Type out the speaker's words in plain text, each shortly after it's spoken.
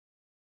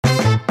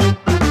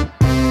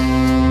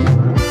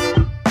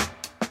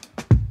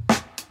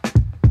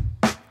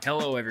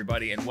Hello,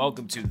 everybody, and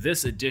welcome to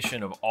this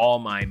edition of All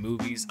My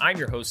Movies. I'm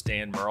your host,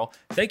 Dan Merle.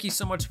 Thank you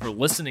so much for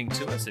listening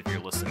to us. If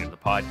you're listening to the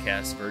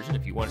podcast version,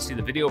 if you want to see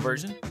the video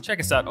version, check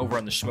us out over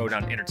on the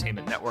Schmoedown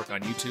Entertainment Network on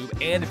YouTube.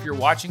 And if you're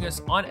watching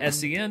us on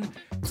SEN,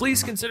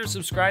 please consider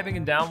subscribing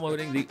and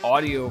downloading the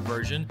audio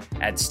version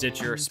at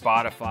Stitcher,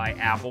 Spotify,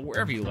 Apple,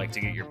 wherever you like to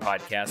get your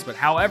podcasts. But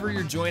however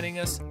you're joining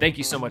us, thank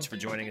you so much for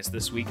joining us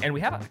this week. And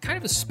we have a kind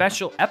of a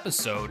special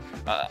episode,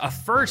 a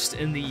first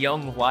in the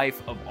young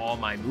life of All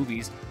My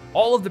Movies.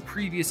 All of the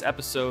previous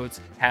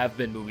episodes have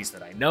been movies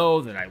that I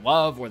know, that I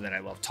love, or that I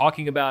love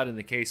talking about. In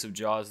the case of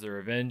Jaws: The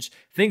Revenge,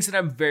 things that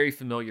I'm very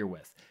familiar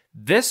with.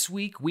 This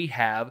week, we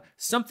have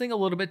something a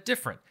little bit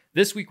different.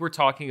 This week, we're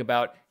talking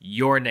about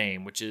Your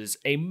Name, which is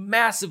a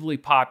massively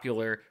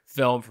popular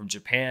film from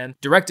Japan,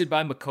 directed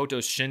by Makoto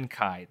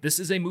Shinkai. This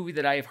is a movie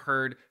that I have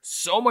heard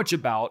so much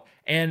about,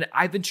 and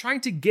I've been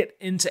trying to get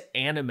into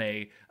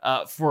anime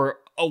for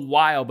a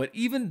while, but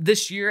even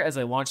this year, as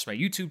I launched my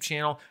YouTube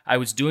channel, I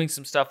was doing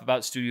some stuff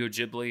about Studio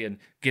Ghibli and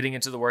getting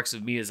into the works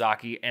of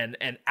Miyazaki, and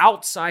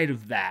outside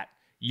of that,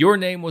 Your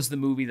Name was the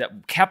movie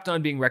that kept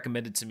on being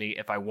recommended to me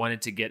if I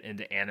wanted to get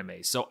into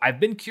anime. So I've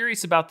been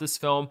curious about this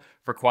film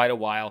for quite a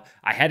while.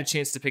 I had a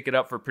chance to pick it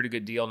up for a pretty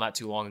good deal not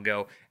too long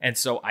ago, and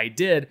so I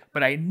did,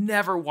 but I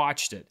never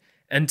watched it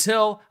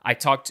until I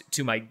talked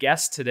to my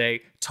guest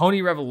today,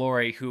 Tony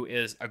Revolori, who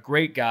is a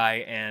great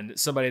guy and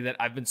somebody that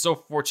I've been so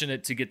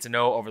fortunate to get to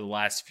know over the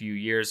last few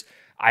years.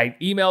 I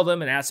emailed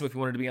him and asked him if he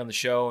wanted to be on the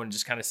show and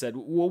just kind of said,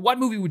 well, what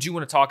movie would you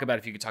want to talk about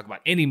if you could talk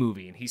about any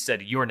movie? And he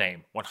said, Your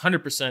Name.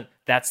 100%,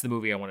 that's the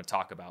movie I want to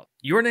talk about.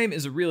 Your Name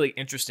is a really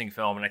interesting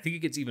film, and I think it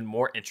gets even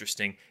more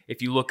interesting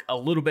if you look a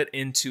little bit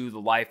into the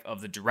life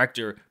of the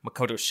director,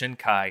 Makoto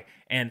Shinkai,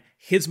 and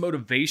his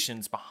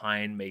motivations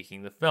behind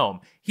making the film.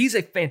 He's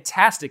a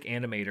fantastic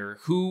animator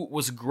who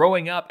was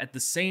growing up at the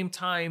same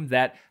time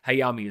that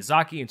Hayao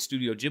Miyazaki and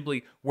Studio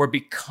Ghibli were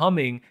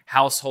becoming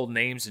household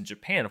names in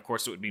Japan. Of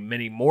course, it would be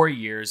many more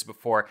years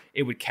before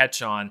it would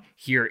catch on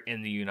here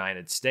in the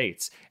United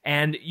States.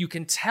 And you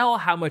can tell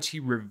how much he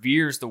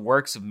reveres the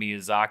works of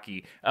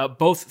Miyazaki,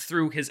 both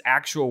through his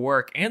actual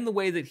work and the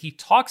way that he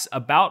talks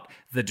about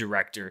the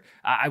director.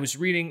 I was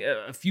reading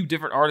a few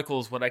different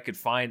articles, what I could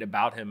find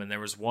about him, and there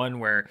was one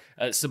where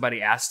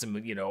somebody asked him,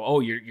 oh,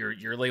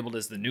 you're labeled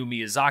as the new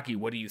Miyazaki.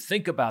 What do you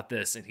think about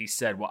this? And he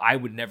said, well, I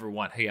would never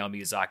want Hayao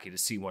Miyazaki to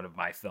see one of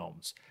my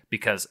films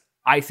because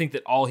I think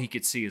that all he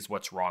could see is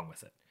what's wrong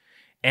with it.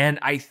 And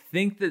I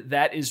think that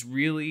that is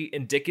really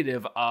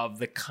indicative of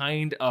the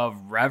kind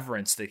of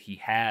reverence that he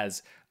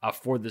has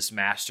for this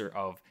master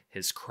of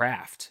his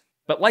craft.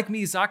 But like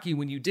Miyazaki,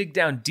 when you dig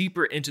down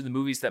deeper into the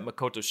movies that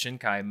Makoto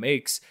Shinkai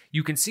makes,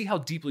 you can see how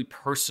deeply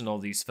personal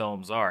these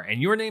films are.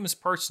 And Your Name is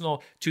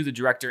personal to the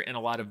director in a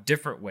lot of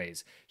different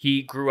ways.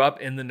 He grew up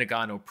in the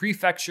Nagano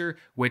Prefecture,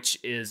 which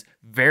is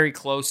very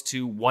close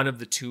to one of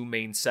the two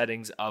main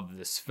settings of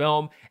this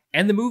film.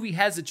 And the movie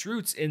has its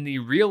roots in the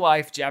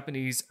real-life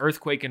Japanese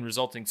earthquake and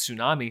resulting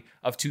tsunami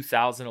of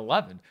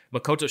 2011.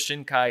 Makoto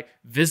Shinkai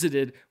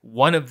visited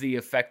one of the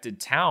affected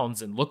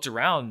towns and looked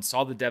around and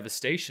saw the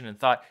devastation and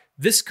thought,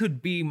 this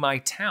could be my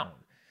town.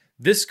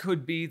 This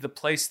could be the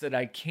place that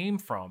I came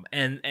from.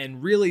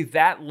 And really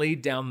that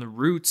laid down the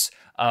roots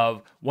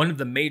of one of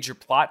the major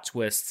plot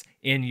twists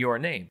in Your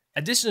Name.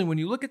 Additionally, when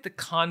you look at the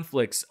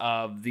conflicts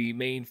of the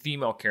main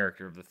female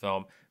character of the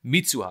film,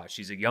 Mitsuha,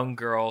 she's a young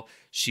girl.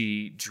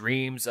 She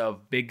dreams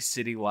of big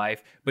city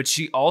life, but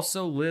she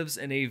also lives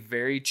in a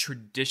very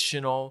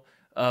traditional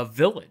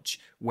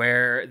village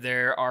where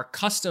there are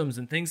customs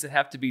and things that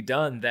have to be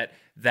done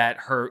that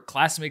her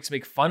classmates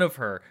make fun of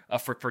her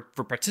for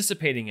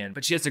participating in.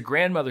 But she has a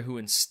grandmother who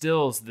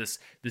instills this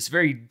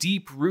very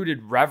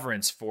deep-rooted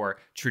reverence for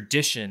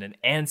tradition and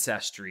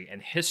ancestry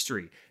and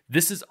history.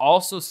 This is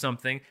also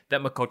something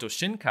that Makoto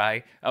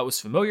Shinkai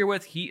was familiar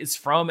with. He is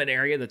from an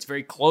area that's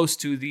very close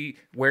to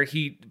where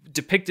he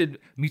depicted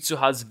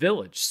Mitsuha's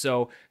village.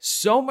 So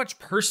much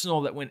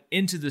personal that went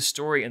into the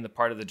story in the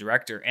part of the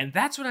director. And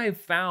that's what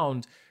I've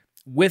found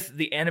with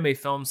the anime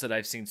films that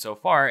I've seen so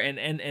far.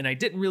 And I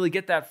didn't really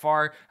get that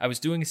far. I was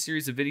doing a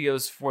series of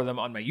videos for them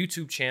on my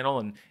YouTube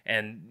channel,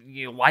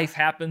 and life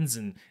happens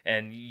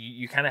and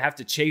you kind of have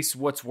to chase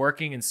what's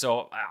working. And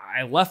so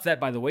I left that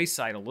by the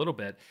wayside a little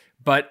bit.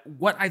 But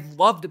what I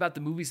loved about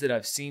the movies that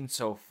I've seen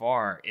so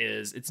far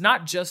is it's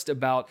not just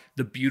about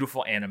the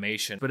beautiful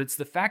animation, but it's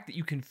the fact that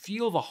you can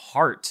feel the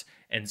heart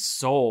and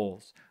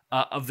souls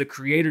of the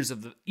creators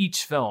of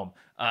each film.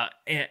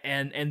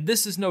 And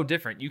this is no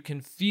different. You can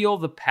feel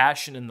the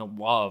passion and the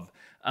love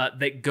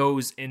that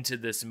goes into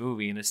this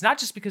movie. And it's not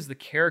just because the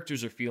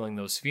characters are feeling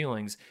those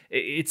feelings.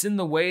 It's in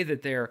the way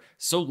that they're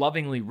so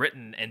lovingly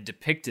written and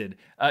depicted.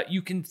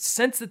 You can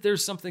sense that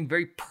there's something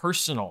very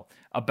personal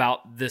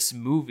about this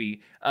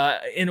movie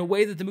in a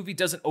way that the movie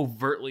doesn't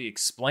overtly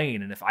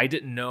explain. And if I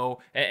didn't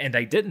know, and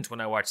I didn't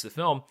when I watched the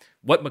film,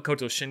 what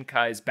Makoto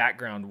Shinkai's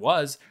background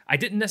was, I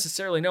didn't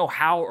necessarily know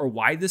how or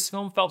why this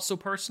film felt so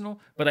personal,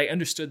 but I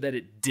understood that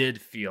it did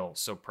feel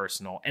so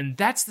personal. And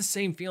that's the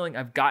same feeling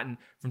I've gotten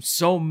from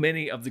so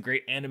many of the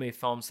great anime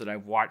films that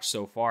I've watched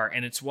so far.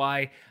 And it's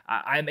why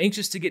I'm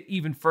anxious to get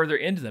even further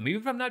into them.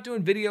 Even if I'm not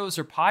doing videos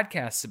or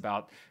podcasts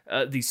about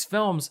these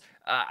films,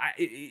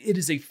 it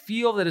is a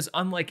feel that is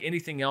unlike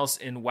anything else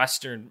in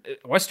Western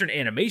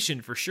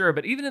animation for sure,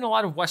 but even in a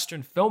lot of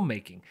Western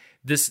filmmaking.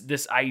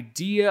 This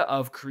idea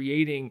of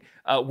creating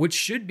which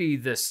should be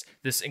this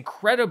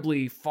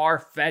incredibly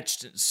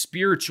far-fetched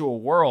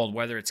spiritual world,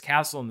 whether it's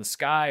Castle in the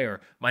Sky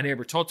or My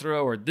Neighbor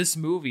Totoro or this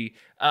movie,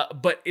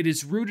 but it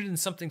is rooted in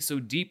something so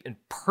deep and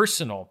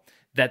personal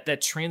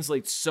that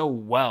translates so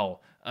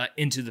well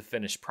into the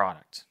finished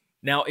product.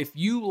 Now, if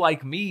you,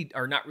 like me,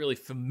 are not really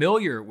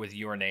familiar with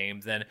Your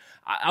Name, then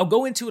I'll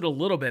go into it a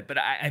little bit, but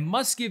I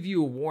must give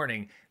you a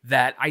warning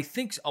that I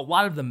think a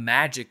lot of the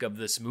magic of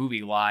this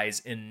movie lies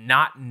in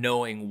not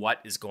knowing what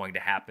is going to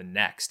happen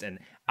next. And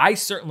I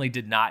certainly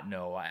did not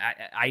know.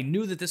 I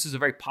knew that this was a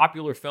very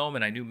popular film,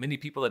 and I knew many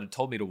people that had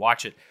told me to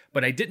watch it,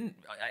 but I didn't,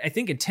 I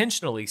think,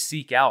 intentionally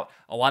seek out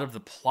a lot of the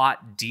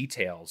plot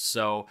details.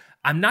 So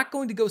I'm not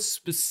going to go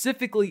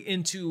specifically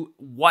into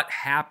what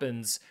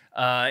happens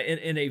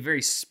in a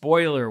very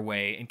spoiler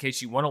way, in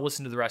case you want to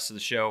listen to the rest of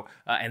the show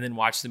and then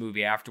watch the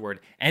movie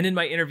afterward. And in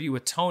my interview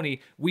with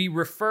Tony, we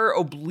refer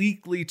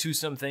obliquely to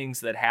some things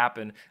that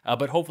happen,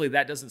 but hopefully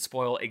that doesn't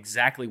spoil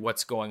exactly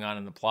what's going on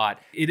in the plot.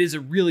 It is a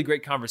really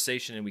great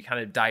conversation, and we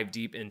kind of dive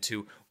deep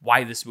into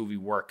why this movie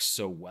works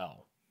so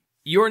well.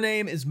 Your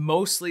Name is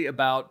mostly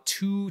about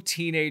two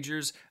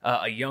teenagers,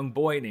 a young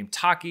boy named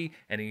Taki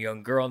and a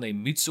young girl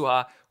named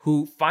Mitsuha,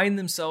 who find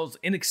themselves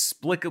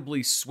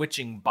inexplicably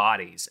switching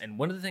bodies. And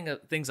one of the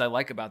things I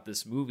like about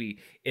this movie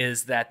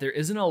is that there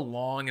isn't a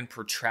long and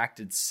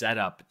protracted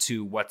setup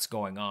to what's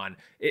going on.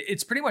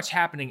 It's pretty much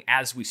happening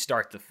as we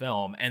start the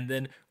film, and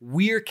then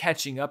we're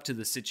catching up to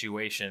the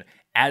situation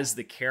as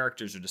the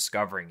characters are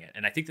discovering it.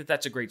 And I think that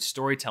that's a great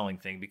storytelling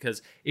thing,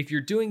 because if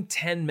you're doing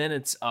 10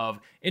 minutes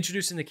of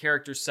introducing the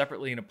characters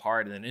separately and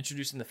apart and then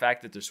introducing the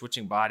fact that they're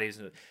switching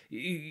bodies,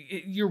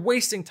 you're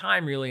wasting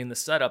time really in the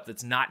setup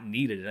that's not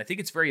needed. And I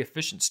think it's very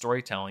efficient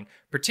storytelling,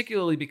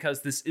 particularly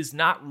because this is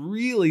not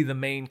really the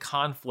main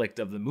conflict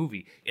of the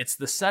movie. It's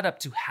the setup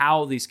to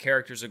how these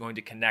characters are going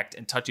to connect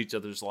and touch each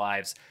other's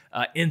lives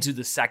into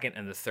the second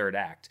and the third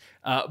act.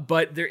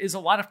 But there is a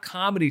lot of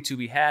comedy to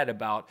be had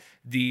about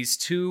these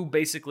two,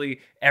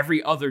 basically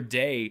every other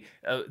day,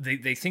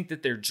 they think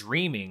that they're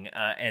dreaming.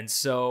 And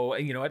so,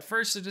 at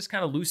first they're just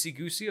kind of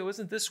loosey-goosey. Oh,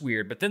 isn't this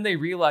weird? But then they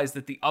realize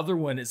that the other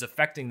one is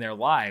affecting their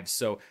lives.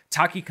 So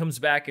Taki comes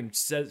back and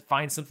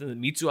finds something that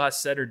Mitsuha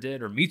said or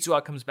did, or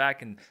Mitsuha comes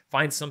back and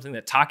finds something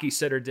that Taki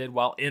said or did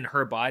while in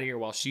her body or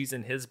while she's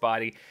in his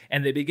body.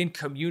 And they begin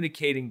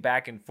communicating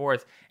back and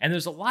forth. And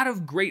there's a lot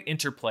of great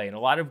interplay and a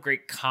lot of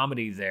great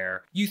comedy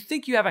there. You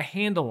think you have a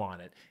handle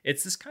on it.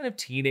 It's this kind of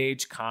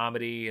teenage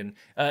comedy, and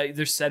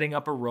they're setting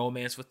up a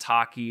romance with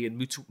Taki, and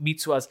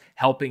Mitsuha's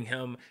helping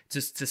him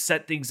to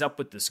set things up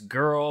with this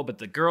girl, but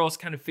the girl's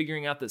kind of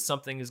figuring out that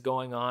something is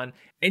going on.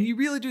 And you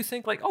really do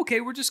think like,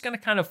 okay, we're just going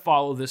to kind of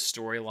follow this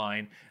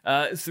storyline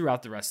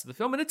throughout the rest of the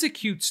film. And it's a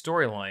cute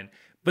storyline.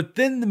 But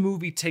then the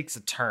movie takes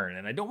a turn,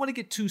 and I don't want to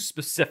get too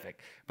specific,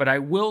 but I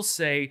will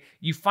say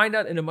you find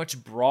out in a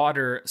much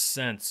broader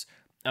sense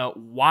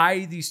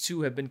why these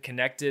two have been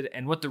connected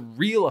and what the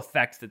real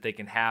effect that they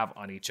can have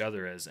on each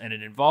other is. And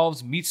it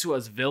involves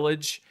Mitsuha's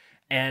village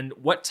and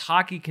what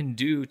Taki can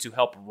do to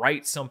help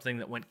right something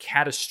that went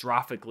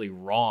catastrophically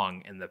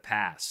wrong in the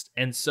past.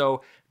 And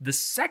so the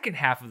second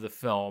half of the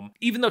film,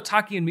 even though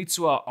Taki and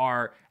Mitsuha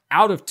are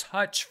out of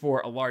touch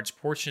for a large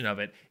portion of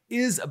it,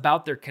 is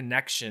about their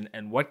connection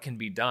and what can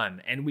be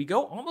done. And we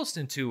go almost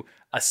into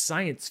a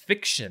science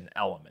fiction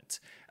element.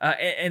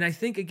 And I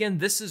think, again,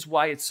 this is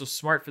why it's so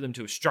smart for them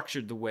to have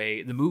structured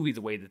the movie the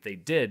way that they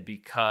did,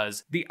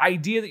 because the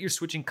idea that you're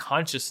switching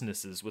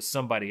consciousnesses with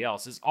somebody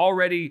else is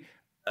already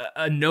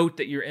a note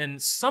that you're in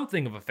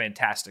something of a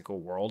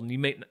fantastical world, and you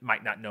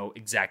might not know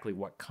exactly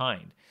what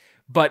kind.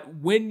 But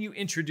when you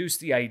introduce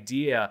the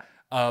idea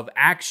of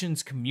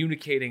actions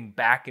communicating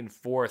back and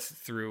forth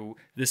through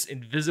this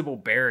invisible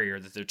barrier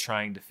that they're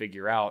trying to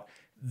figure out,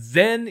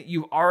 then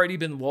you've already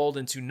been lulled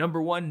into,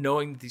 number one,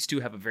 knowing that these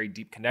two have a very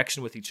deep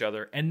connection with each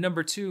other, and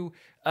number two,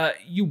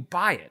 you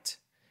buy it.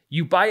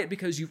 You buy it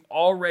because you've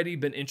already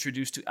been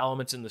introduced to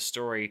elements in the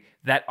story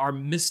that are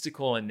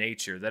mystical in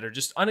nature, that are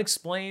just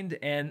unexplained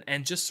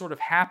and just sort of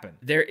happen.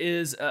 There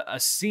is a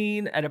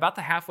scene at about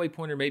the halfway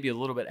point, or maybe a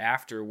little bit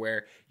after,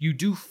 where you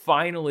do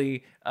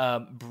finally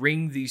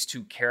bring these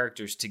two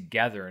characters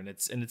together, and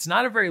it's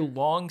not a very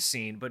long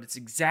scene, but it's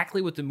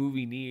exactly what the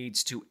movie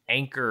needs to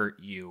anchor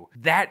you.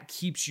 That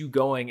keeps you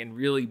going and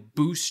really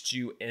boosts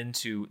you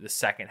into the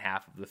second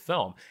half of the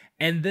film.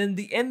 And then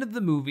the end of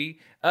the movie,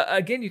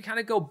 again, you kind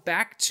of go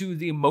back to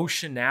the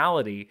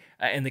emotionality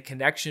and the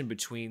connection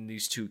between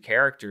these two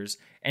characters,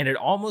 and it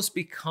almost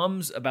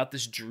becomes about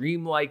this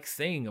dreamlike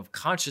thing of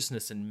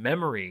consciousness and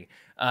memory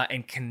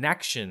and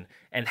connection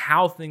and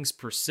how things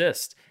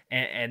persist.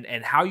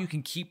 and how you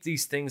can keep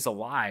these things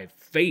alive.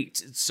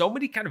 Fate, so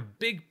many kind of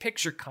big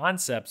picture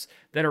concepts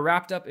that are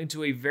wrapped up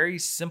into a very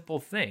simple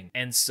thing.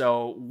 And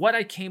so what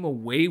I came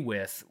away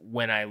with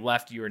when I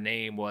left Your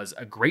Name was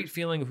a great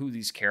feeling of who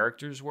these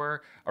characters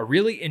were, a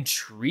really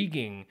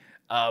intriguing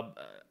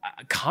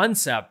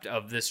concept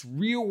of this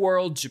real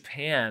world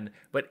Japan,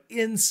 but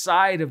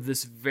inside of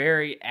this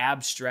very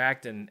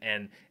abstract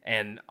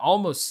and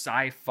almost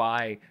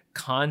sci-fi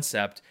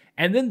concept.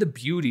 And then the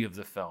beauty of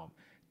the film.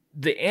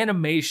 The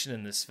animation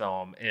in this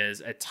film is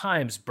at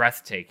times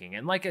breathtaking.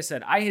 And like I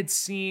said, I had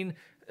seen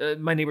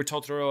My Neighbor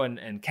Totoro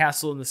and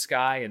Castle in the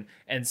Sky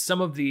and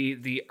some of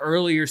the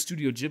earlier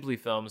Studio Ghibli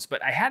films,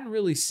 but I hadn't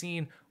really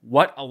seen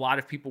what a lot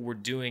of people were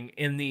doing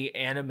in the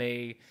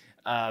anime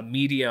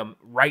medium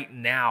right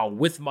now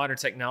with modern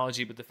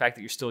technology, but the fact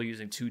that you're still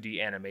using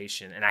 2D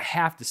animation. And I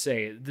have to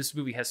say, this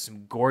movie has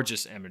some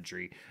gorgeous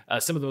imagery,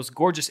 some of the most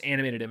gorgeous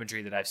animated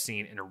imagery that I've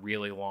seen in a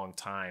really long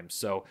time.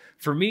 So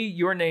for me,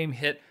 Your Name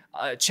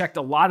checked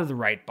a lot of the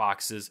right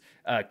boxes,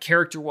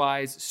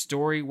 character-wise,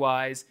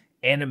 story-wise,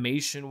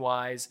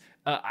 animation-wise.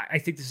 I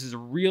think this is a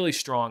really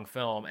strong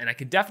film, and I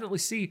can definitely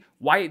see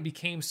why it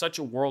became such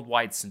a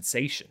worldwide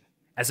sensation.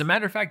 As a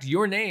matter of fact,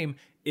 Your Name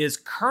is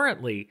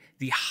currently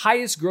the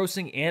highest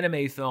grossing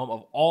anime film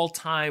of all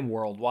time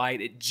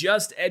worldwide. It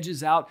just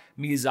edges out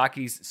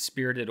Miyazaki's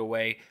Spirited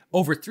Away,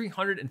 over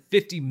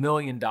 $350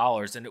 million.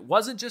 And it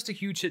wasn't just a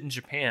huge hit in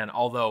Japan,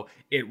 although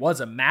it was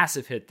a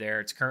massive hit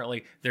there. It's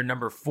currently their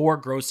number 4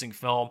 grossing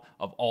film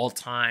of all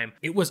time.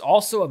 It was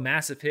also a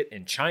massive hit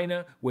in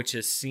China, which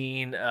has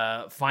seen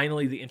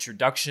finally the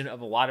introduction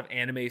of a lot of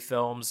anime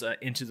films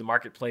into the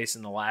marketplace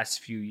in the last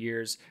few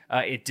years.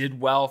 It did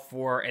well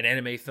for an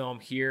anime film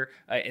here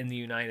in the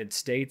United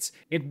States.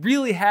 It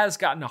really has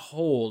gotten a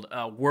hold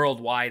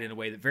worldwide in a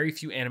way that very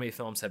few anime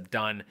films have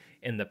done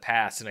in the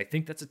past. And I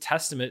think that's a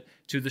testament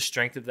to the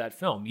strength of that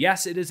film.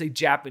 Yes, it is a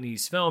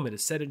Japanese film. It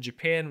is set in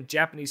Japan with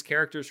Japanese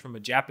characters from a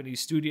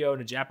Japanese studio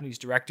and a Japanese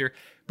director,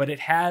 but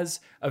it has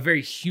a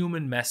very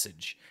human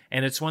message.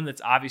 And it's one that's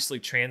obviously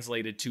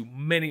translated to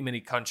many, many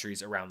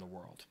countries around the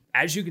world.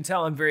 As you can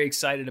tell, I'm very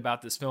excited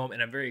about this film,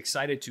 and I'm very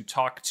excited to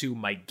talk to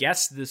my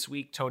guest this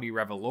week, Tony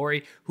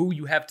Revolori, who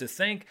you have to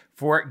thank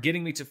for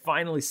getting me to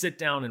finally sit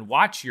down and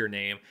watch Your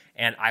Name.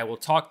 And I will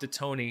talk to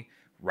Tony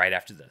right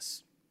after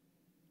this.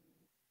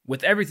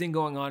 With everything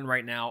going on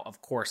right now,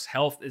 of course,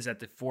 health is at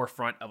the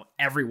forefront of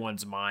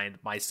everyone's mind,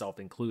 myself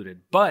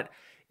included. But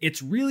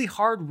it's really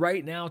hard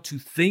right now to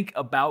think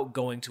about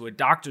going to a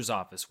doctor's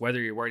office,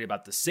 whether you're worried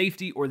about the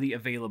safety or the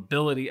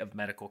availability of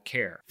medical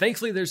care.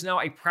 Thankfully, there's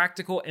now a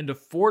practical and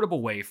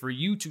affordable way for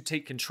you to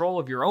take control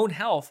of your own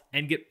health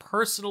and get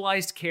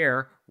personalized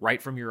care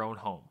right from your own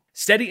home.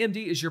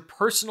 SteadyMD is your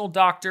personal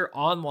doctor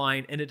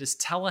online, and it is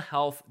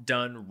telehealth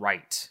done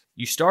right.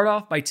 You start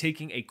off by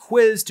taking a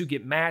quiz to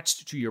get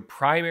matched to your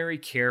primary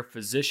care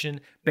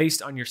physician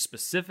based on your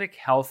specific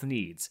health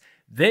needs.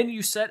 Then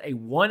you set a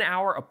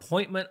 1-hour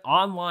appointment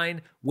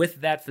online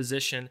with that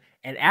physician,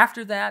 and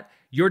after that,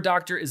 your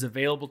doctor is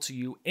available to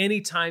you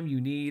anytime you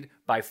need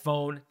by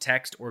phone,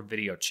 text, or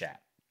video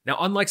chat. Now,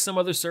 unlike some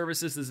other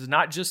services, this is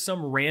not just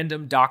some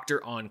random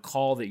doctor on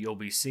call that you'll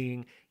be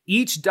seeing.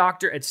 Each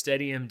doctor at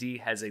SteadyMD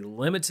has a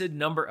limited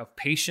number of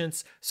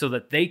patients so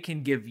that they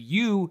can give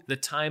you the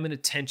time and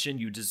attention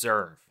you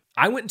deserve.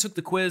 I went and took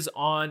the quiz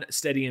on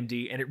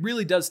SteadyMD, and it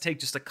really does take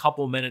just a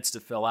couple minutes to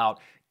fill out,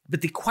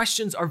 but the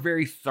questions are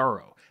very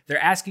thorough.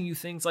 They're asking you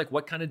things like,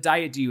 what kind of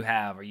diet do you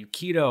have? Are you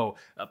keto,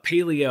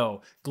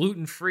 paleo,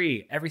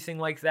 gluten-free, everything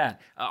like that?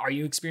 Are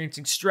you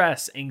experiencing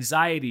stress,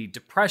 anxiety,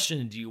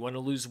 depression? Do you want to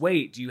lose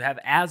weight? Do you have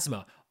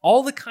asthma?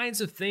 All the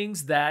kinds of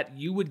things that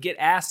you would get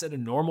asked at a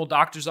normal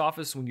doctor's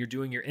office when you're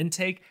doing your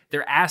intake,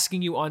 they're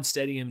asking you on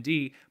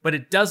SteadyMD, but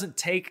it doesn't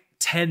take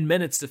 10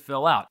 minutes to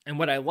fill out. And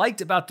what I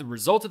liked about the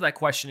result of that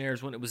questionnaire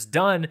is when it was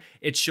done,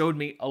 it showed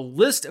me a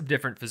list of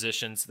different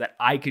physicians that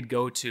I could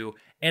go to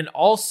and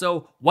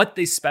also what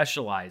they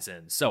specialize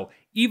in. So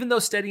even though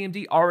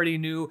SteadyMD already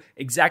knew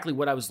exactly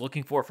what I was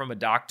looking for from a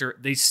doctor,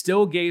 they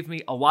still gave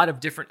me a lot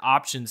of different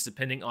options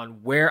depending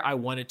on where I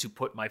wanted to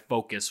put my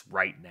focus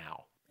right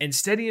now. And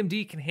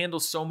SteadyMD can handle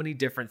so many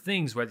different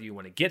things, whether you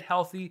want to get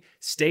healthy,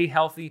 stay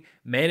healthy,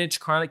 manage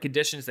chronic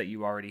conditions that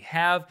you already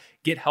have,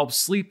 get help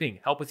sleeping,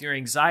 help with your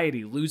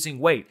anxiety, losing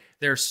weight.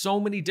 There are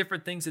so many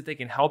different things that they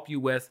can help you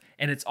with,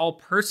 and it's all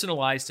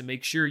personalized to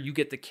make sure you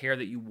get the care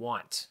that you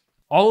want.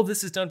 All of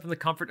this is done from the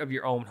comfort of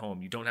your own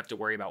home. You don't have to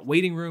worry about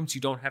waiting rooms.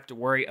 You don't have to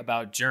worry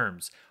about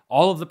germs.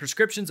 All of the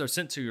prescriptions are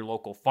sent to your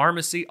local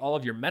pharmacy. All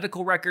of your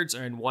medical records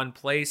are in one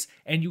place,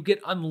 and you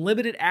get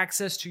unlimited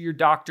access to your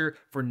doctor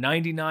for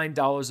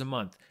 $99 a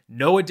month.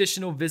 No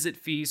additional visit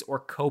fees or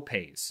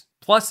copays.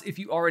 Plus, if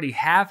you already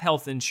have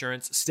health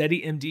insurance,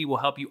 SteadyMD will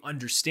help you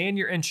understand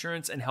your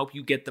insurance and help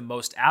you get the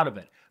most out of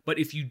it. But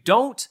if you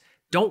don't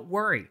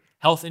worry.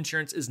 Health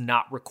insurance is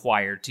not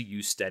required to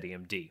use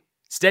SteadyMD.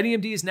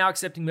 SteadyMD is now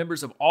accepting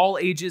members of all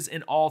ages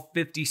in all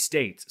 50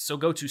 states. So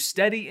go to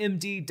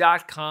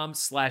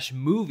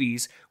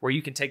steadymd.com/movies where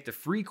you can take the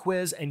free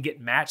quiz and get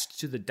matched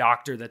to the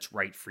doctor that's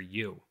right for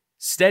you.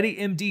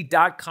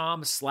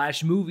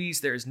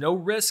 SteadyMD.com/movies. There is no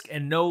risk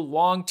and no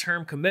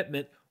long-term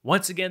commitment.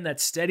 Once again,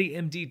 that's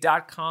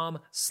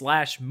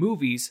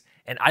SteadyMD.com/movies.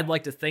 And I'd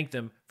like to thank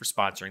them for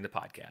sponsoring the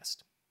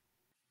podcast.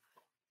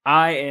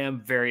 I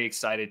am very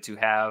excited to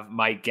have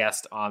my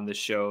guest on the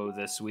show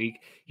this week.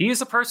 He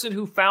is a person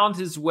who found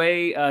his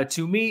way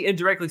to me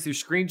indirectly through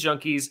Screen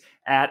Junkies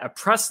at a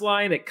press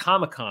line at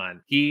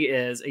Comic-Con. He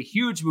is a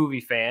huge movie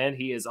fan.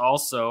 He has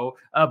also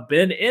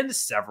been in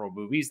several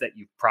movies that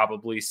you've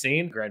probably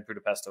seen. Grand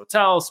Budapest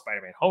Hotel,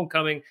 Spider-Man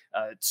Homecoming,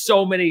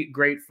 so many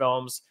great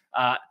films.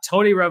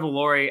 Tony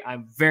Revolori,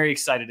 I'm very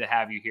excited to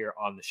have you here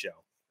on the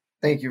show.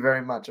 Thank you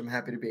very much. I'm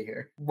happy to be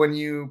here. When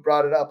you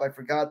brought it up, I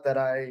forgot that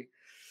I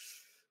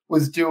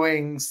was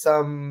doing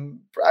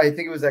I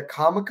think it was at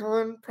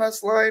Comic-Con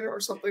press line or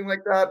something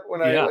like that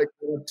when I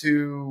went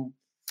to,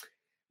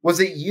 was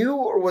it you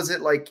or was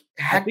it like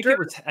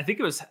Hector? I think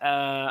it was,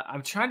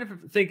 I'm trying to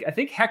think. I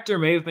think Hector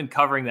may have been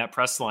covering that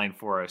press line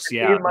for us.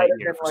 Yeah. It might have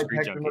been like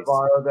Hector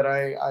Navarro that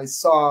I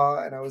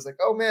saw and I was like,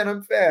 oh man, I'm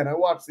a fan. I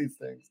watch these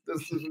things.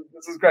 This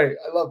is great.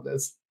 I love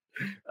this.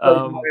 My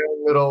own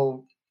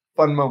little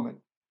fun moment.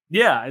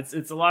 Yeah,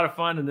 it's a lot of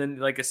fun. And then,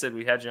 like I said,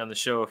 we had you on the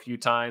show a few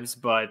times,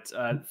 but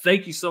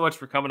thank you so much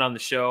for coming on the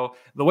show.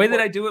 The way that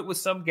I do it with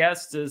some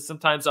guests is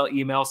sometimes I'll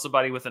email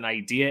somebody with an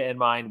idea in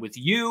mind. With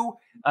you,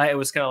 it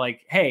was kind of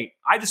like, hey,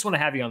 I just want to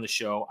have you on the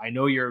show. I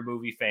know you're a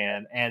movie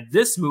fan. And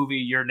this movie,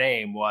 your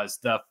name was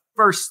the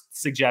first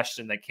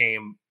suggestion that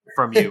came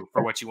from you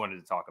for what you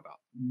wanted to talk about.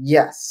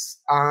 Yes,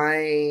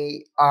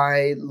 I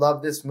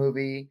love this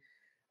movie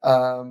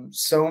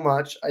so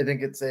much. I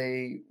think it's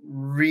a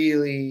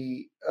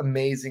really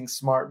amazing,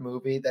 smart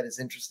movie that is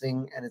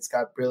interesting and it's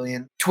got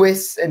brilliant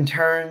twists and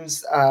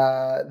turns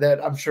that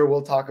I'm sure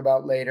we'll talk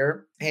about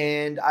later.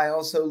 And I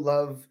also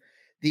love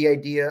the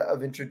idea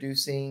of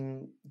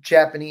introducing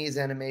Japanese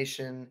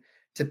animation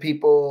to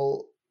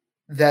people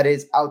that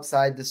is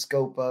outside the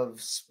scope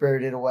of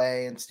Spirited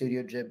Away and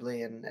Studio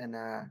Ghibli and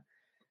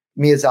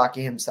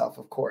Miyazaki himself,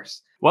 of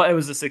course. Well, it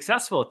was a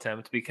successful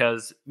attempt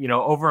because,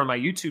 over on my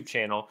YouTube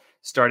channel,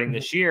 starting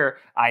this year,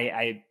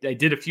 I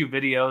did a few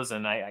videos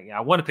and I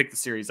want to pick the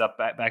series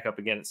back up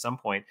again at some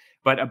point,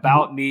 but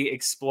about me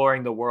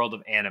exploring the world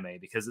of anime,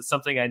 because it's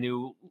something I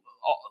knew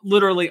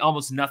literally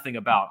almost nothing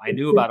about. I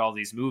knew about all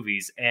these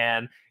movies,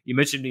 and you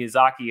mentioned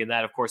Miyazaki, and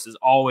that of course is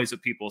always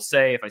what people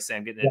say. If I say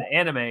I'm getting into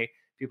anime,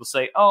 people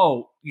say,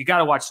 oh, you got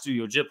to watch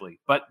Studio Ghibli.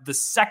 But the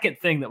second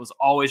thing that was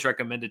always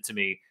recommended to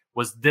me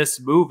was this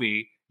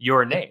movie,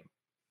 Your Name.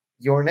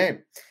 Your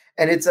Name.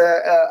 And it's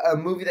a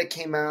movie that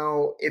came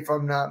out, if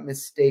I'm not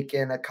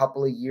mistaken, a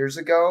couple of years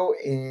ago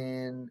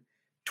in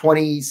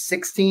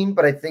 2016,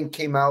 but I think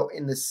came out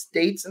in the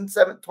States in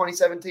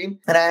 2017.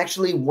 And I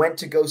actually went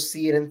to go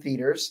see it in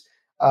theaters.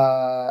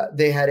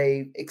 They had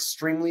a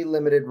extremely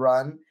limited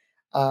run.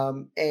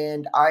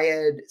 And I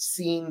had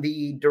seen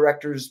the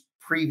director's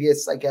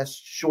previous, I guess,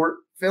 short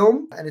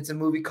film. And it's a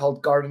movie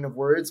called Garden of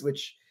Words,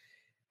 which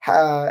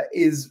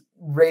is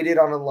rated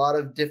on a lot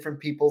of different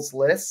people's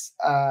lists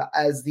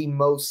as the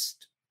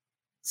most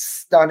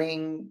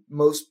stunning,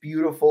 most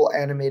beautiful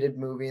animated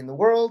movie in the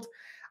world.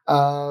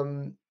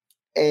 And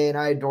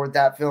I adored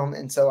that film.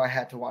 And so I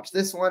had to watch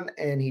this one,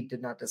 and he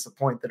did not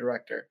disappoint, the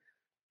director.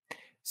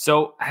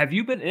 So have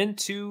you been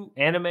into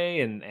anime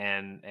and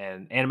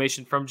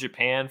animation from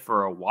Japan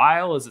for a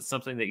while? Is it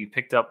something that you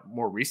picked up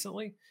more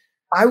recently?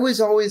 I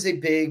was always a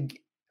big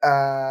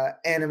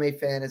anime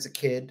fan as a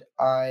kid.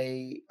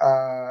 I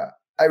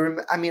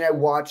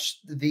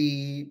watched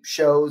the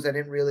shows. I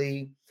didn't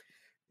really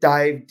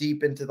dive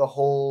deep into the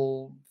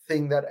whole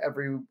thing that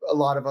a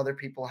lot of other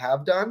people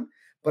have done.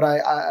 But I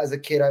as a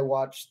kid, I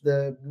watched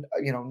the,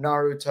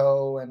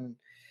 Naruto and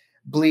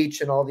Bleach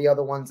and all the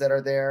other ones that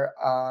are there,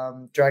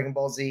 Dragon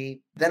Ball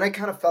Z. Then I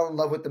kind of fell in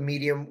love with the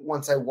medium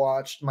once I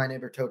watched My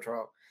Neighbor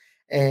Totoro,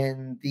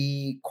 and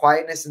the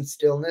quietness and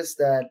stillness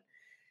that,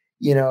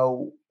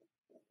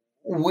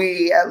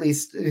 we, at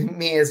least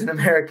me as an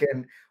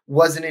American,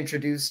 wasn't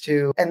introduced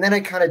to. And then I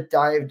kind of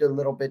dived a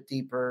little bit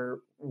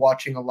deeper,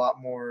 watching a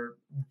lot more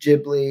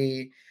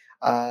Ghibli,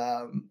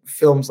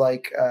 films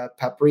like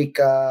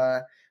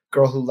Paprika,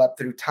 Girl Who Leapt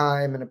Through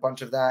Time, and a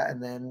bunch of that,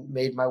 and then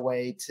made my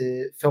way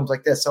to films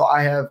like this. So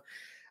I have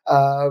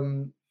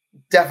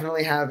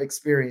definitely have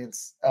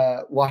experience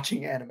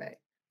watching anime.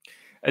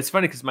 It's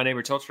funny because My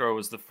Neighbor Totoro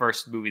was the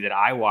first movie that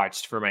I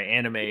watched for my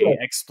anime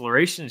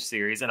exploration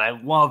series, and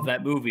I love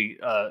that movie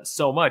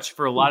so much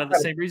for a lot of the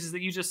same reasons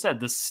that you just said.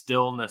 The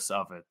stillness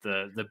of it,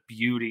 the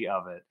beauty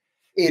of it.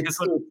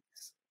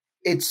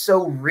 It's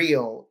so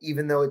real,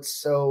 even though it's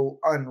so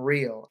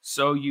unreal.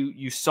 So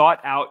you sought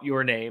out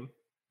Your Name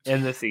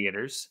in the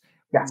theaters.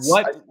 Yes,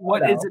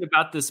 what is it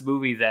about this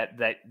movie that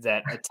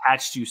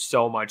attached you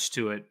so much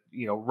to it,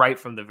 right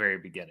from the very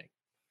beginning?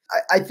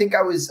 I think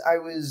I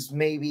was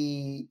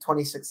maybe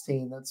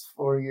 2016. That's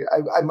 4 years.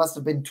 I must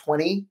have been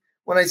 20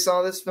 when I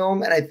saw this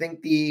film, and I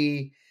think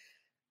the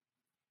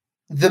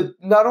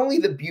not only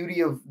the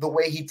beauty of the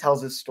way he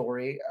tells his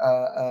story,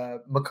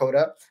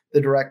 Makoto, the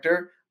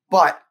director,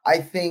 but I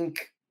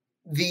think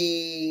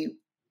the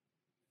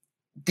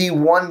the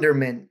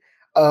wonderment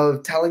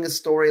of telling a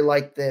story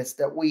like this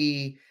that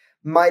we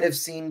might have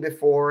seen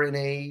before in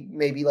a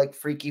maybe like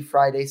Freaky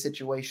Friday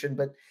situation,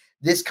 but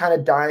this kind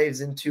of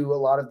dives into a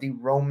lot of the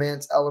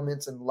romance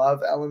elements and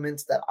love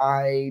elements that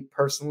I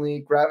personally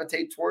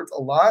gravitate towards a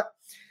lot.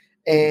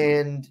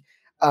 And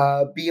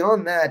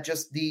beyond that,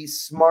 just the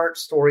smart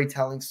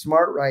storytelling,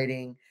 smart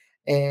writing,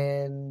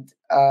 and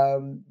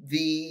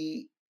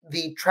the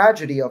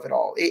tragedy of it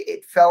all.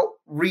 It felt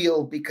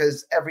real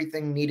because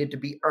everything needed to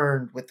be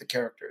earned with the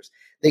characters.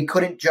 They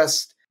couldn't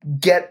just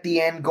get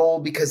the end goal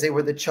because they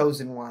were the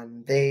chosen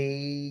one.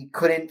 They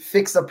couldn't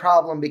fix a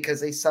problem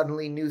because they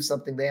suddenly knew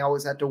something. They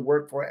always had to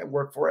work for it and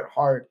work for it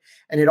hard.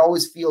 And it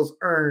always feels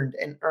earned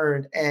and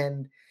earned.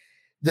 And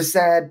the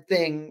sad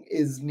thing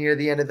is near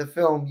the end of the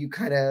film, you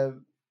kind of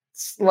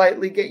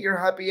slightly get your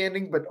happy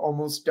ending, but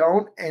almost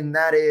don't. And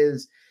that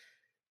is,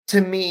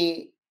 to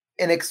me,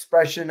 an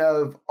expression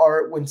of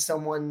art when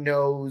someone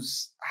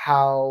knows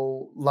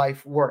how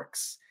life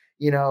works.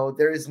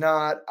 There is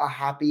not a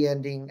happy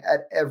ending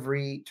at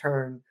every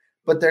turn,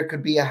 but there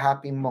could be a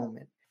happy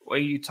moment. Well,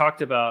 you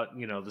talked about,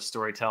 the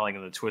storytelling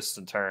and the twists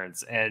and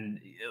turns,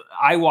 and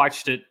I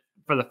watched it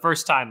for the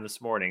first time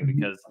this morning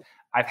because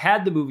I've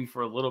had the movie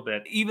for a little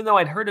bit. Even though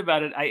I'd heard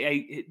about it,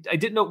 I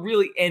didn't know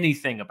really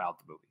anything about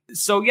the movie.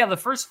 So yeah, the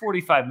first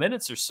 45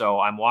 minutes or so,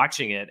 I'm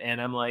watching it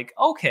and I'm like,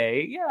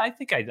 okay, yeah, I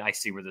think I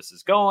see where this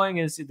is going.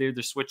 Is they're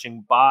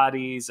switching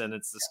bodies and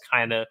it's this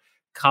kind of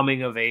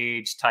coming of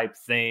age type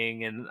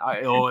thing. And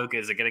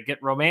is it going to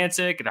get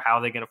romantic? And how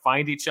are they going to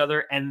find each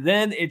other? And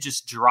then it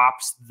just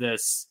drops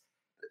this,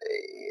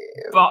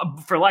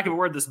 for lack of a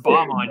word, this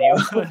bomb on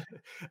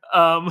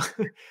you.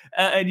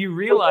 And you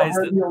realize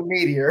that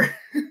meteor.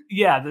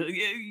 Yeah,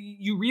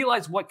 you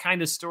realize what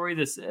kind of story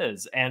this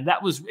is. And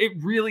it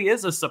really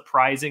is a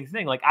surprising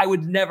thing. Like, I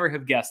would never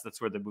have guessed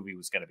that's where the movie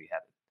was going to be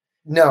headed.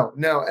 No.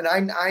 And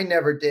I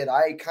never did.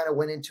 I kind of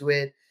went into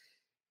it,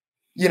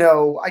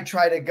 I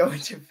try to go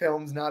into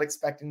films not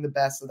expecting the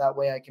best, so that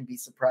way I can be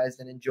surprised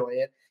and enjoy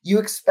it. You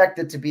expect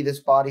it to be this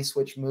body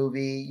switch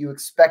movie. You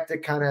expect it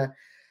kind of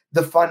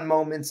the fun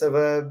moments of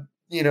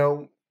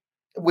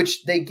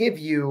which they give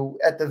you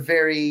at the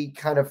very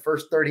kind of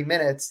first 30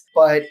 minutes,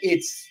 but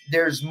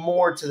there's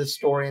more to the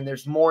story and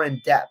there's more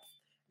in depth.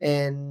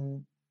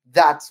 And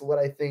that's what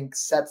I think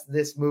sets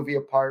this movie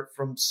apart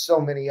from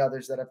so many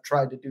others that have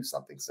tried to do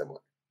something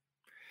similar.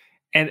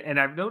 And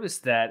I've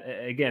noticed that,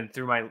 again,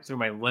 through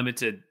my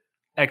limited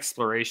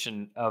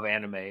exploration of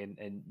anime,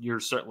 and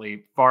you're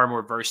certainly far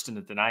more versed in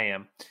it than I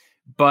am.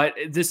 But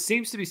this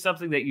seems to be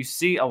something that you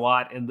see a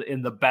lot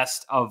in the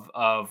best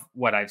of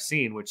what I've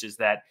seen, which is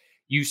that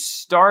you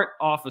start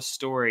off a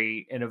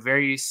story in a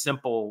very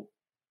simple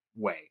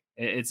way.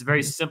 It's a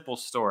very simple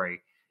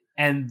story.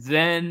 And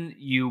then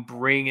you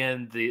bring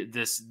in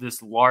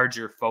this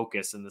larger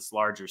focus and this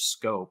larger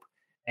scope.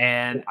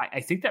 And I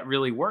think that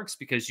really works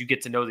because you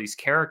get to know these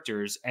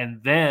characters.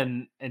 And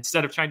then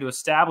instead of trying to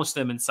establish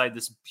them inside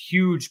this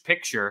huge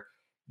picture,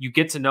 you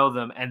get to know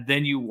them, and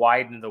then you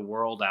widen the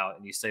world out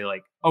and you say,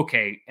 like,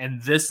 okay, and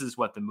this is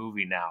what the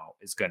movie now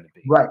is going to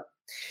be. Right.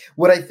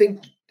 What I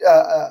think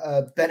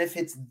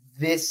benefits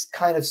this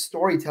kind of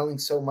storytelling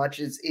so much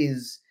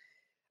is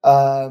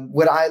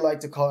what I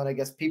like to call, and I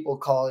guess people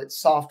call it,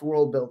 soft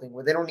world building,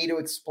 where they don't need to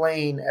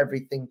explain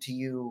everything to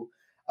you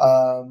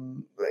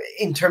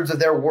in terms of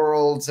their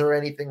worlds or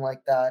anything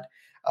like that.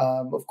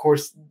 Of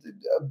course,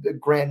 the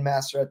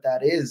grandmaster at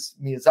that is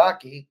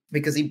Miyazaki,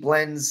 because he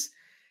blends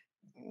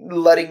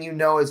letting you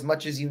know as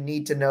much as you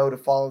need to know to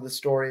follow the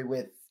story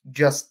with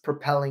just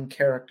propelling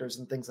characters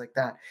and things like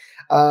that.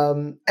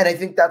 And I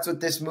think that's what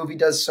this movie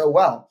does so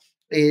well,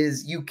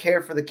 is you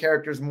care for the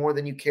characters more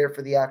than you care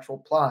for the actual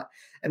plot.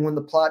 And when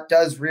the plot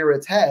does rear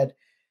its head,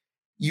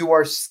 you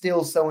are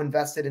still so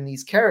invested in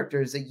these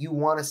characters that you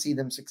want to see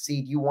them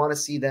succeed. You want to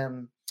see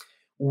them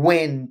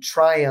win,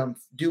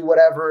 triumph, do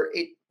whatever,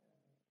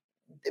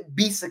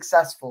 be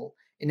successful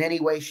in any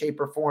way, shape,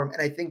 or form.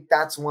 And I think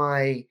that's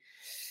why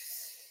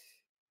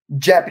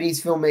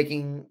Japanese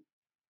filmmaking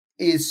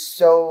is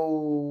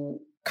so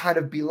kind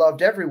of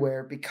beloved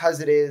everywhere,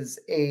 because it is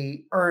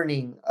a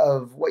earning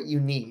of what you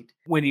need.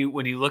 When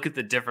you look at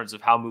the difference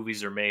of how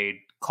movies are made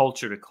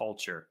culture to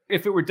culture,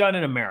 if it were done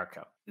in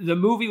America, the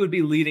movie would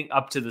be leading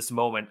up to this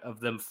moment of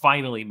them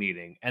finally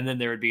meeting, and then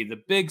there would be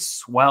the big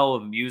swell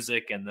of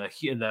music and the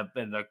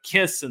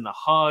kiss and the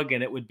hug,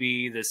 and it would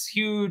be this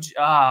huge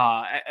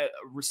sigh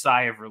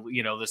of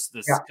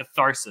this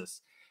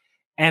catharsis.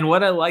 And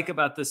what I like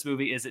about this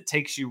movie is it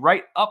takes you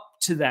right up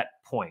to that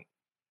point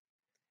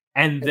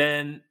and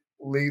then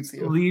leaves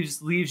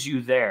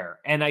you there.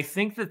 And I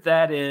think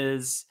that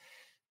is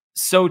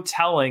so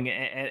telling.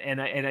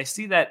 And I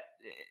see that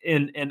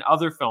in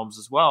other films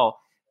as well.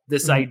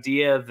 This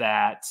idea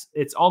that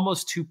it's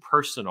almost too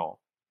personal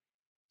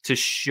to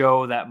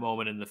show that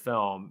moment in the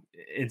film.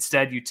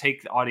 Instead, you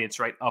take the audience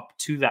right up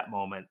to that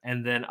moment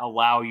and then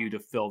allow you to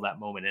fill that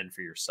moment in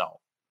for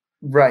yourself.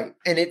 Right.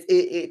 And it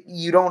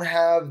you don't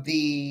have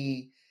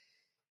the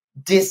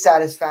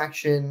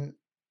dissatisfaction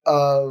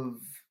of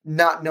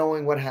not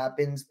knowing what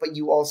happens, but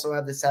you also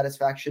have the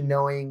satisfaction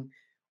knowing,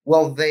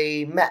 well,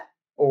 they met,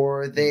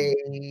 or they,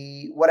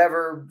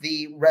 whatever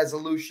the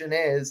resolution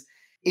is,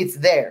 it's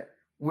there.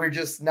 We're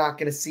just not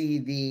going to see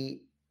the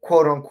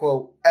quote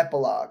unquote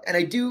epilogue. And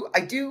I do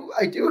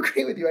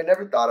agree with you. I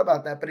never thought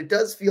about that, but it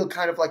does feel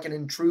kind of like an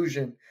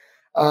intrusion,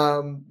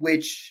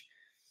 which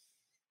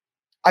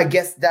I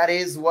guess that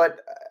is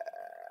what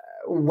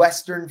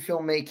Western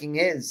filmmaking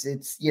is.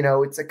 It's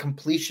a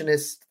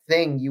completionist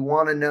thing. You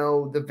want to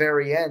know the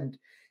very end.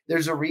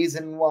 There's a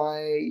reason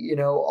why,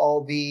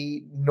 all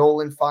the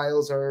Nolan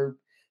files are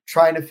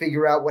trying to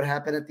figure out what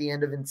happened at the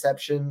end of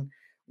Inception,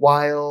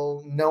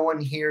 while no one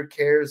here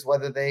cares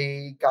whether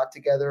they got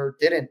together or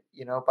didn't,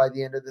 by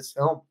the end of this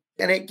film.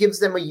 And it gives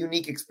them a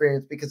unique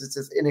experience because it's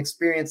an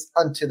experience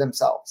unto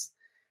themselves,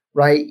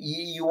 right?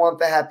 You want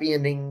the happy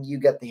ending, you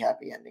get the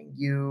happy ending.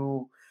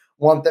 You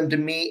want them to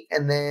meet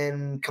and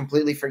then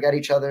completely forget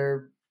each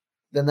other,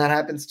 then that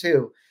happens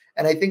too.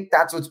 And I think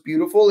that's what's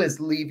beautiful, is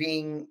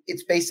leaving.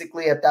 It's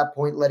basically at that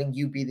point letting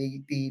you be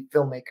the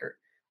filmmaker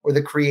or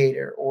the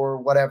creator or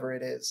whatever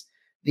it is,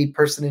 the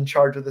person in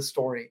charge of the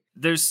story.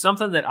 There's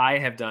something that I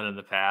have done in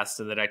the past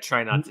and that I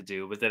try not to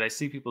do, but that I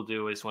see people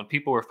do, is when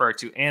people refer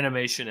to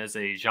animation as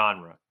a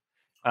genre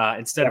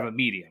instead of a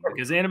medium,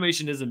 because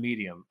animation is a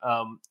medium.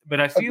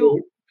 But I feel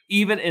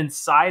even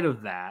inside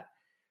of that,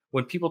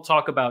 when people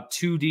talk about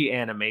 2D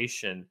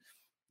animation,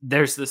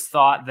 there's this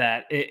thought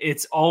that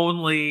it's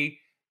only,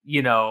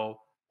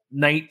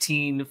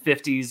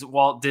 1950s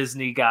Walt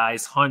Disney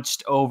guys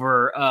hunched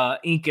over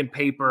ink and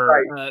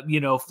paper,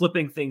 right.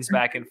 Flipping things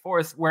back and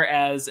forth.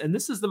 Whereas, and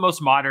this is the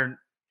most modern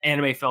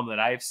anime film that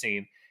I've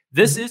seen,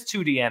 this is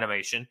 2D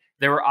animation.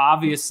 There were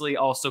obviously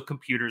also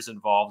computers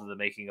involved in the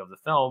making of the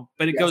film,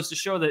 but it goes to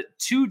show that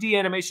 2D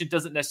animation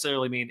doesn't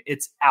necessarily mean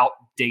it's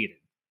outdated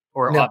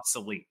or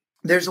obsolete.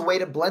 There's a way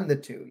to blend the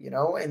two,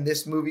 and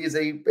this movie is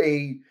a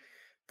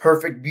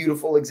perfect,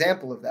 beautiful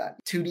example of that.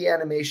 2D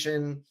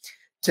animation,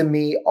 to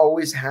me,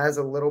 always has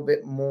a little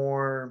bit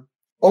more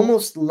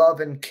almost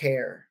love and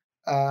care,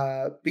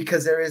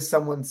 because there is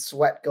someone's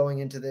sweat going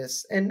into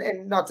this. And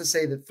not to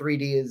say that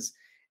 3D is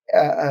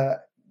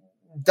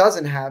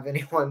doesn't have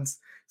anyone's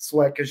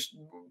sweat, because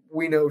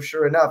we know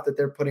sure enough that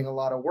they're putting a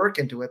lot of work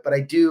into it. But I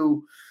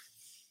do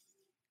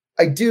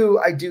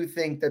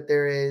think that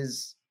there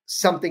is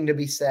something to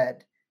be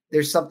said.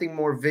 There's something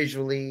more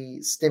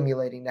visually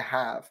stimulating to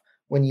have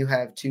when you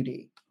have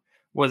 2D.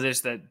 Well,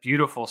 there's that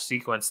beautiful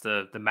sequence,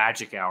 the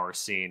magic hour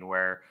scene,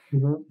 where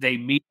they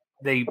meet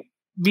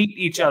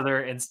each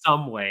other in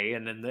some way,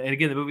 and then and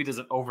again, the movie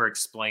doesn't over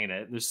explain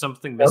it. There's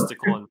something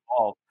mystical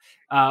involved,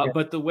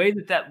 but the way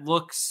that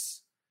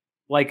looks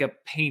like a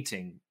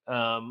painting,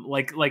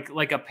 like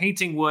a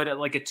painting would,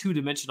 like a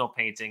 2-dimensional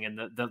painting, and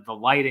the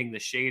lighting, the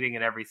shading,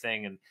 and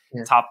everything, and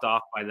topped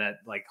off by that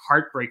like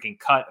heartbreaking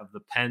cut of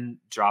the pen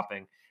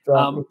dropping.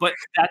 But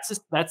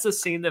that's a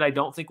scene that I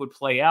don't think would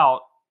play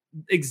out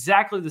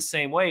exactly the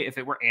same way if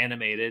it were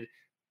animated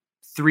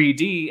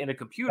 3D in a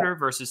computer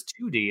versus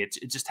 2D.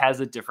 It just has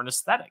a different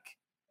aesthetic.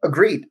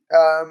 Agreed.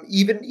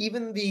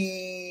 Even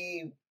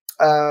the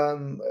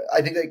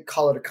I think they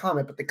call it a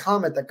comet, but the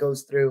comet that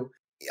goes through,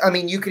 I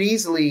mean, you could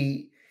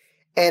easily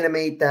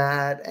animate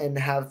that and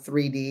have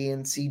 3D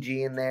and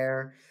CG in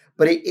there,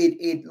 but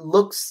it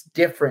looks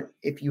different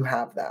if you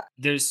have that.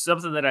 There's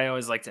something that I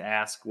always like to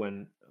ask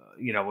when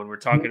when we're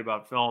talking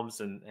about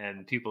films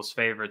and people's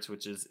favorites,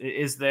 which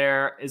is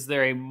there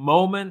a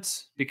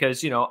moment,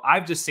 because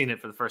I've just seen it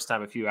for the first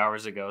time a few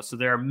hours ago, so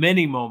there are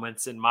many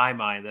moments in my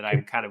mind that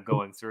I'm kind of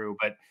going through,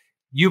 but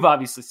you've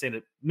obviously seen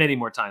it many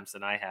more times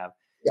than I have.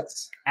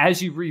 Yes.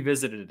 As you've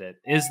revisited it,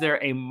 is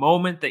there a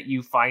moment that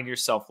you find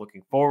yourself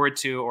looking forward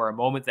to, or a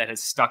moment that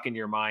has stuck in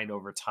your mind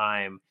over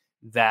time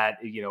that,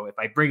 if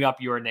I bring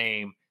up your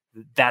name,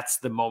 that's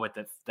the moment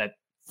that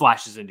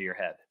flashes into your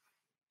head?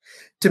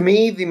 To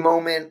me, the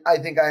moment I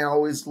think I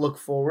always look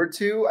forward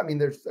to, I mean,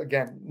 there's,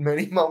 again,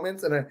 many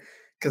moments, and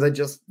because I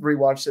just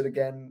rewatched it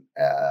again,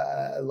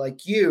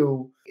 like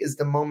you, is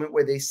the moment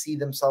where they see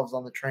themselves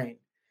on the train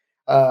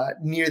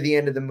near the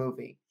end of the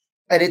movie.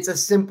 And it's a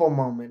simple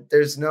moment.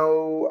 There's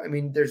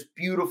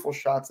beautiful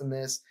shots in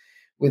this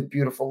with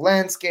beautiful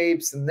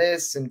landscapes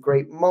and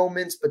great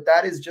moments, but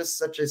that is just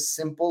such a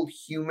simple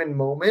human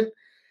moment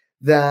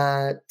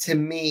that, to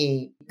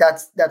me,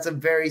 that's a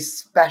very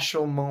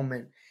special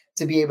moment,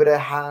 to be able to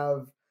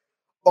have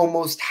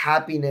almost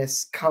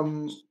happiness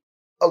come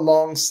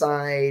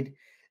alongside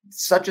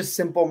such a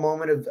simple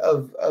moment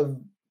of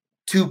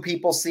two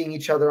people seeing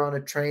each other on a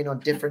train, on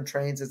different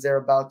trains as they're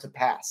about to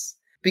pass.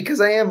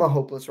 Because I am a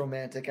hopeless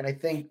romantic, and I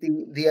think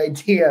the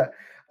idea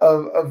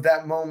of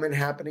that moment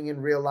happening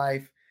in real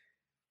life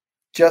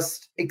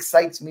just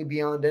excites me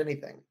beyond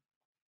anything.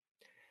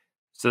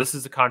 So this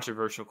is a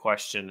controversial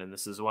question, and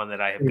this is one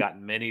that I have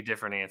gotten many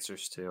different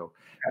answers to,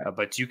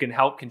 but you can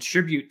help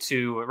contribute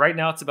to. Right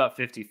now, it's about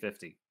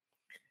 50-50.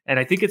 And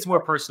I think it's more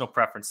personal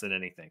preference than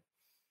anything.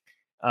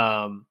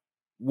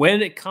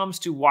 When it comes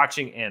to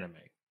watching anime,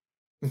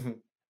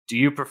 do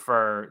you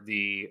prefer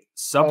the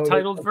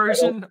subtitled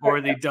version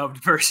or the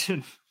dubbed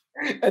version?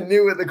 I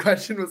knew where the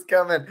question was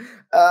coming.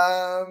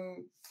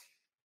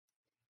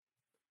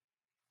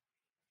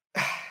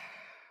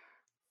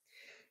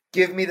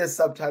 Give me the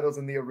subtitles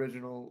in the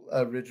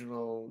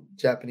original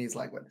Japanese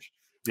language.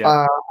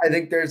 Yeah. I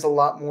think there's a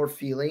lot more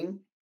feeling.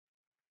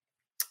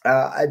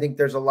 I think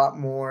there's a lot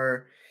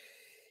more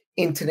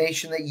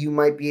intonation that you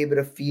might be able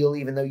to feel,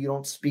 even though you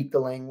don't speak the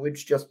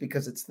language, just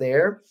because it's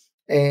there.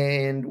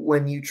 And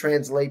when you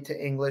translate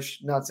to English,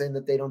 not saying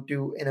that they don't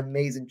do an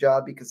amazing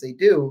job, because they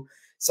do,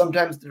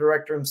 sometimes the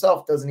director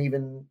himself doesn't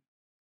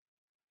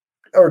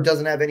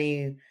have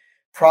any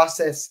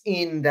process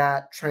in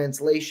that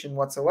translation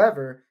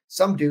whatsoever.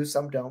 Some do,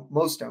 some don't,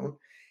 most don't.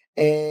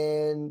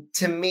 And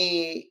to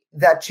me,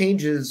 that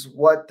changes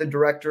what the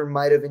director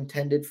might have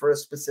intended for a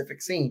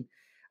specific scene.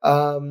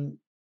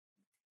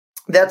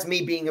 That's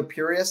me being a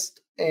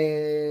purist,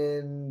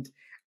 and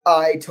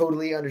I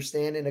totally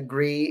understand and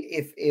agree.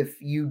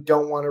 If you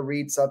don't want to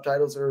read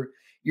subtitles, or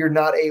you're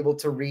not able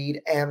to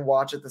read and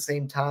watch at the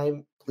same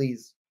time,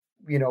 please,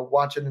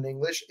 watch it in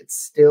English. It's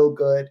still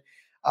good.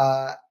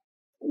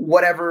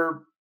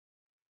 Whatever,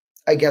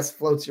 I guess,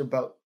 floats your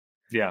boat.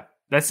 Yeah,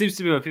 that seems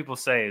to be what people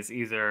say, is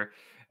either,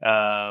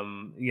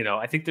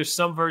 I think there's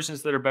some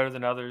versions that are better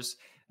than others.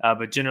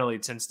 But generally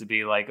it tends to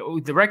be like,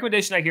 the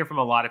recommendation I hear from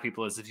a lot of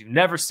people is, if you've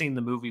never seen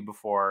the movie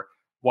before,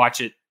 watch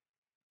it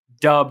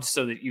dubbed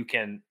so that you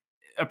can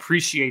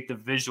appreciate the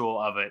visual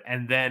of it.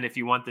 And then if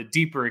you want the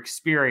deeper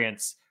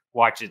experience,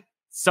 watch it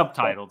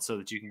subtitled so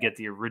that you can get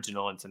the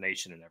original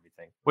intonation and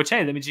everything. Which,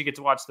 hey, that means you get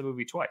to watch the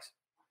movie twice.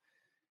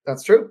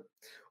 That's true.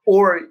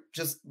 Or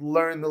just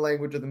learn the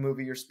language of the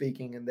movie you're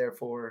speaking, and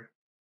therefore,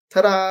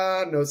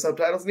 ta-da, no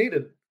subtitles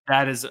needed.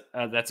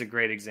 That's a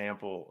great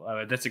example.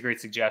 That's a great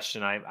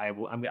suggestion. I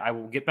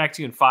will get back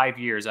to you in 5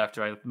 years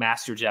after I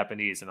master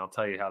Japanese, and I'll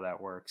tell you how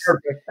that works.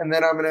 Perfect. And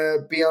then I'm gonna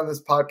be on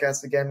this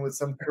podcast again with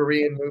some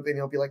Korean movie, and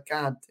you'll be like,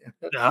 God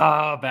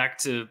damn. Back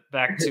to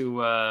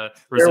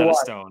Rosetta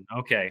Stone.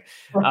 Okay.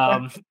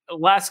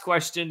 Last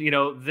question.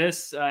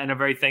 This, and I'm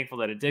very thankful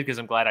that it did, because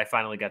I'm glad I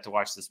finally got to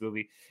watch this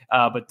movie.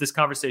 But this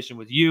conversation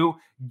with you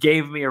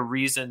gave me a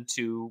reason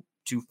to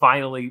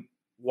finally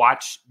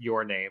watch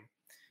Your Name.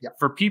 Yeah.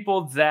 For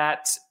people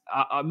that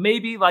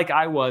maybe, like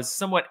I was,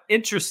 somewhat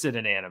interested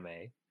in anime,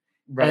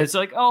 right, and it's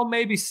like, oh,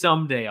 maybe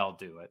someday I'll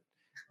do it.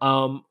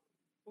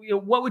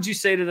 What would you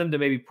say to them to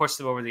maybe push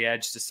them over the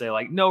edge to say,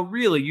 like, no,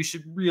 really, you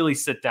should really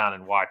sit down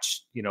and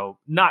watch,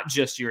 not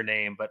just Your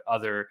Name, but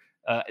other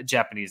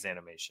Japanese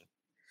animation?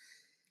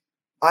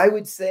 I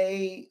would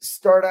say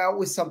start out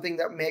with something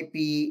that might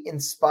be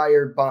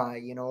inspired by,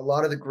 a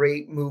lot of the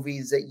great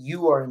movies that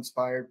you are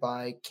inspired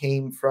by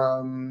came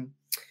from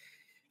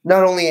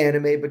not only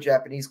anime, but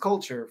Japanese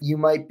culture. You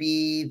might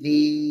be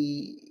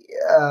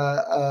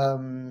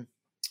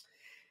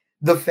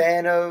the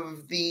fan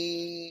of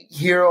the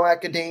Hero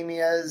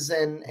Academias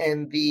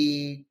and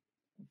the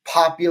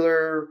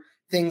popular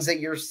things that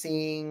you're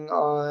seeing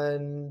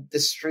on the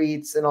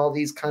streets and all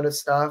these kind of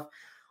stuff.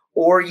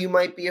 Or you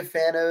might be a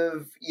fan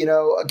of,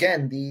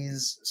 again,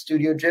 these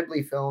Studio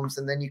Ghibli films,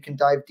 and then you can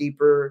dive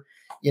deeper,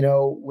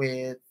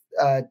 with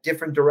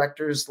different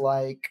directors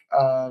like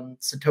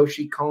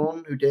Satoshi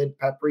Kon, who did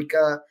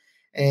Paprika,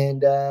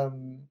 and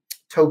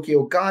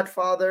Tokyo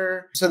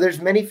Godfather. So there's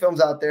many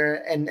films out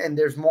there, and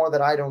there's more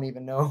that I don't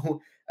even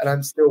know, and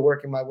I'm still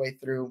working my way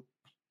through.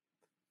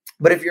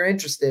 But if you're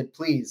interested,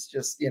 please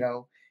just,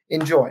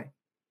 enjoy.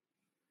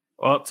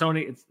 Well,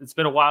 Tony, it's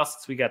been a while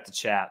since we got to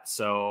chat.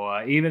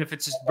 So even if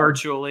it's just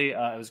virtually,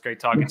 it was great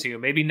talking to you.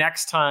 Maybe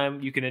next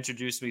time you can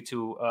introduce me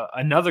to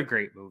another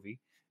great movie,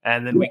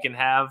 and then we can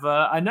have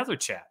another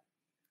chat.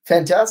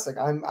 Fantastic.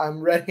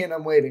 I'm ready and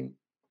I'm waiting.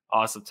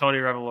 Awesome. Tony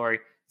Revolori,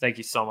 thank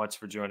you so much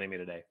for joining me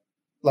today.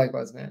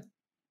 Likewise, man.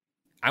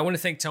 I want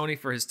to thank Tony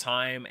for his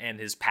time and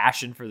his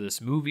passion for this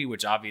movie,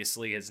 which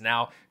obviously has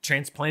now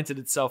transplanted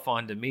itself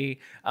onto me.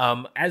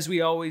 As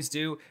we always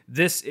do,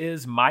 this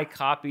is my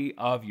copy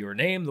of Your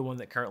Name, the one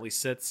that currently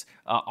sits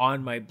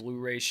on my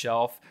Blu-ray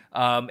shelf.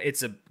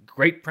 It's a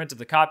great print of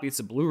the copy. It's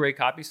a Blu-ray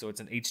copy, so it's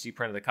an HD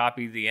print of the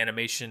copy. The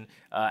animation,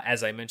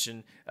 as I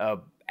mentioned,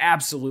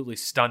 absolutely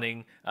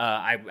stunning.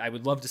 I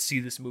would love to see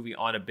this movie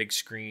on a big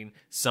screen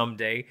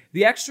someday.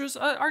 The extras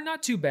are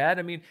not too bad.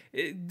 I mean,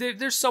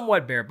 they're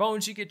somewhat bare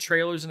bones. You get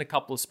trailers and a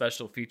couple of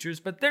special features,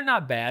 but they're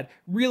not bad.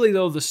 Really,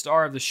 though, the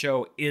star of the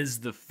show is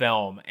the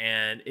film,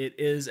 and it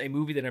is a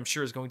movie that I'm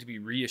sure is going to be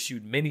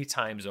reissued many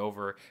times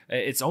over.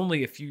 It's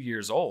only a few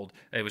years old.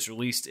 It was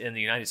released in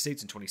the United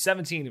States in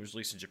 2017. It was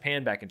released in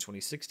Japan back in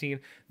 2016.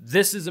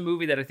 This is a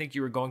movie that I think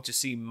you are going to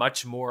see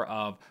much more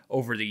of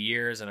over the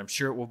years, and I'm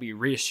sure it will be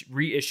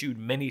reissued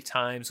many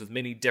times with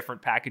many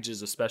different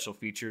packages of special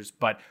features.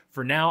 But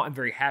for now, I'm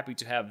very happy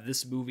to have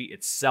this movie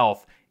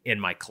itself in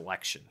my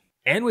collection.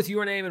 And with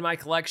Your Name in my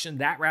collection,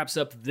 that wraps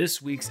up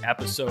this week's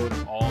episode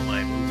of All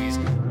My Movies.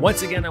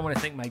 Once again, I want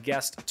to thank my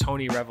guest,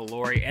 Tony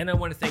Revolori, and I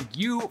want to thank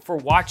you for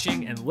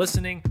watching and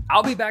listening.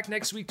 I'll be back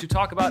next week to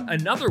talk about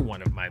another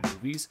one of my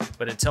movies,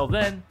 but until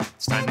then,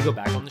 it's time to go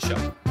back on the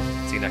show.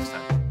 See you next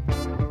time.